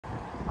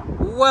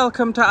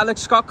Welcome to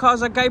Alex Scott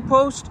Cars at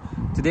Guidepost.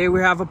 Today we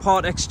have a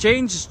part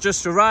exchange. It's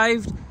just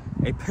arrived,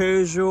 a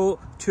Peugeot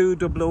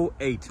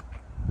 2008.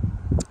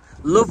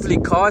 Lovely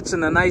car, it's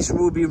in a nice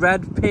ruby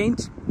red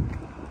paint.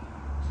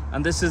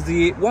 And this is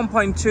the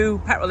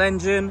 1.2 petrol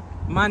engine,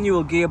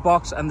 manual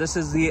gearbox, and this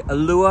is the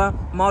Allure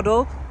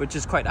model, which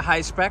is quite a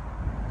high spec.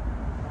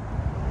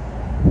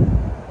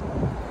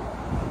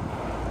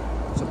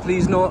 So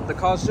please note the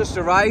car's just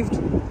arrived.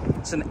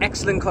 It's in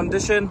excellent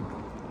condition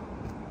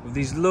with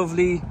these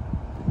lovely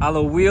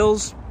alloy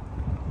wheels.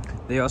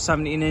 They are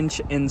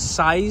 17-inch in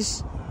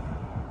size.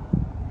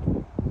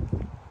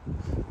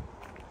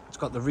 It's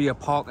got the rear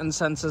parking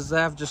sensors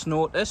there, I've just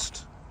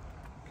noticed.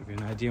 Give you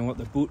an idea on what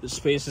the boot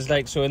space is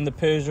like. So in the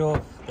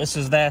Peugeot, this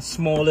is their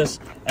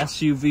smallest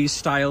SUV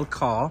style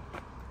car.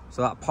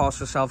 So that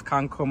parcel shelf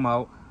can come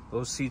out.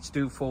 Those seats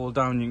do fold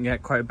down. You can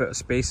get quite a bit of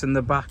space in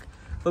the back.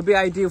 It'll be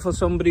ideal for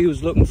somebody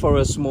who's looking for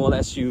a small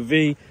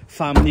SUV,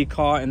 family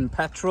car in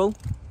petrol,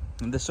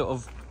 in this sort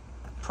of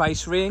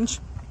price range.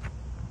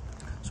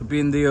 So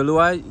being the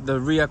Allure, the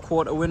rear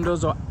quarter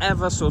windows are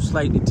ever so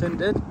slightly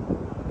tinted.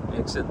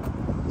 Makes it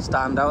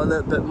stand out a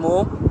little bit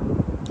more.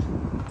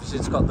 So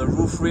it's got the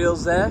roof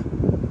rails there,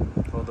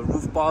 or the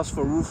roof bars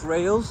for roof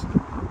rails.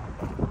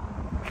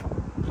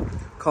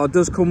 Car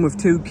does come with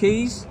 2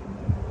 keys.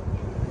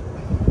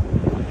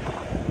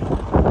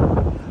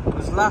 It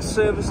was last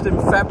serviced in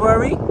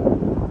February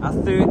at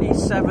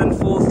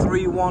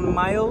 37,431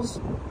 miles.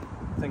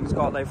 I think it's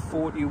got like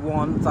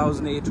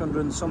 41,800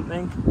 and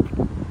something.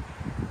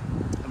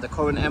 And the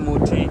current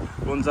MOT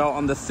runs out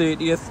on the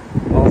 30th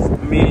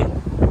of May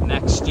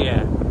next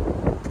year.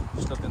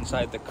 Just look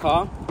inside the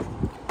car.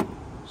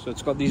 So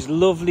it's got these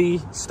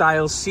lovely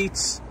style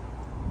seats,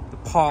 the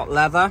part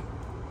leather,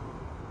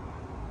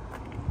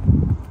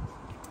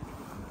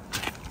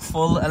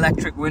 full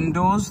electric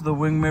windows, the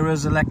wing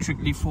mirrors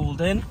electrically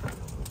fold in.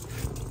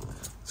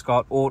 It's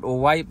got auto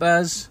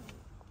wipers,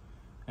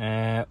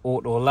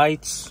 auto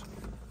lights,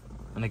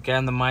 and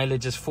again the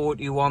mileage is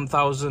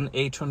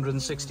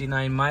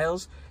 41,869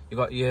 miles. You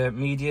got your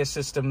media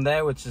system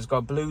there, which has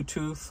got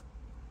Bluetooth.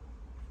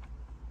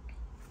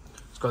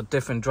 It's got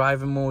different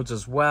driving modes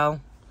as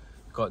well.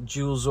 Got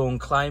dual zone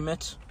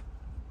climate,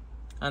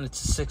 and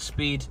it's a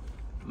 6-speed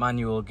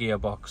manual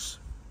gearbox.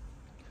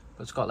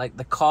 But it's got like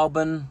the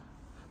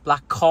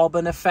black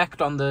carbon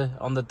effect on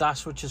the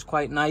dash, which is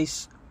quite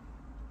nice.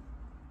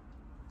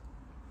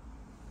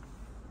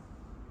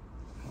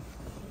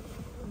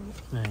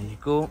 There you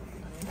go.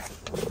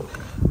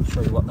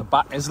 Show you what the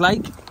back is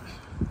like.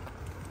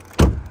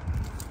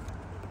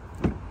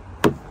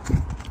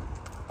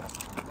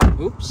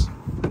 Oops.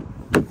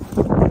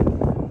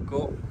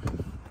 Go.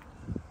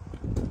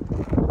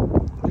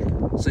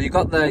 So you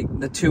got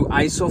the 2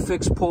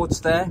 ISOFIX ports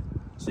there,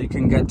 so you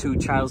can get 2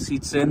 child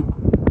seats in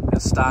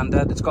as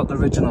standard. It's got the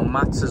original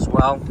mats as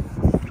well.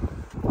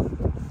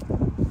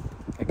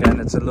 Again,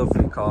 it's a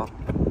lovely car.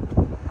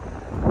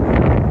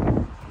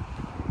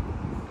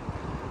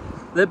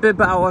 A little bit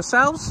about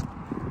ourselves.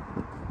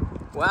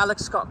 We're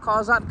Alex Scott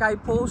Cars at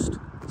Guidepost,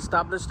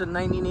 established in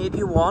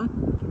 1981.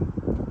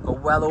 Got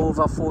well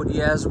over 40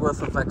 years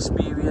worth of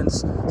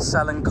experience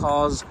selling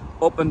cars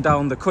up and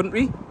down the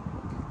country.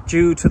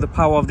 Due to the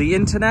power of the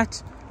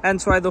internet,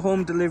 hence why the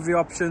home delivery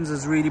options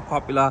is really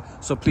popular,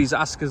 so please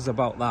ask us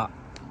about that.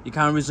 You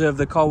can reserve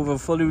the car with a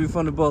fully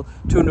refundable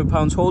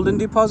 £200 holding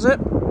deposit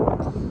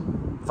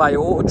via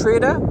Auto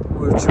Trader,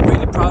 which we're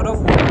really proud of.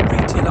 We're the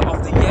retailer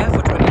of the year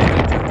for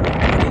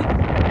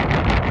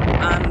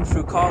 2022-2020, and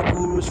through Car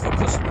Gurus for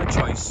customer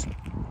choice. You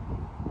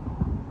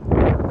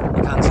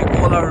can see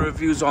all our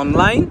reviews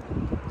online,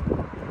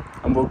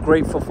 and we're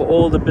grateful for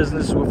all the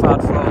business we've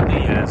had throughout the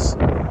years.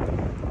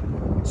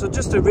 So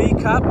just to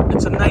recap,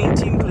 it's a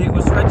 19 plate, it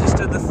was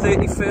registered the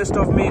 31st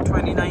of May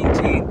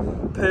 2019,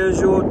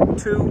 Peugeot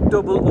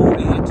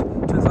 2008,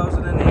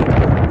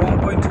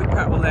 1.2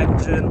 petrol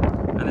engine,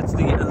 and it's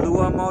the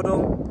Allure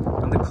model,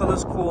 and the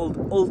colour's called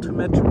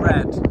Ultimate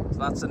Red, so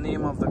that's the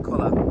name of the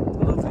colour,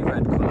 lovely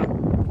red colour.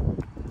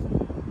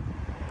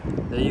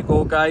 There you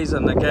go guys,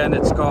 and again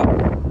it's got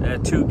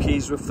 2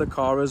 keys with the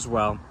car as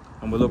well,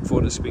 and we look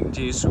forward to speaking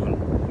to you soon.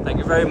 Thank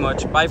you very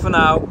much, bye for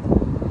now.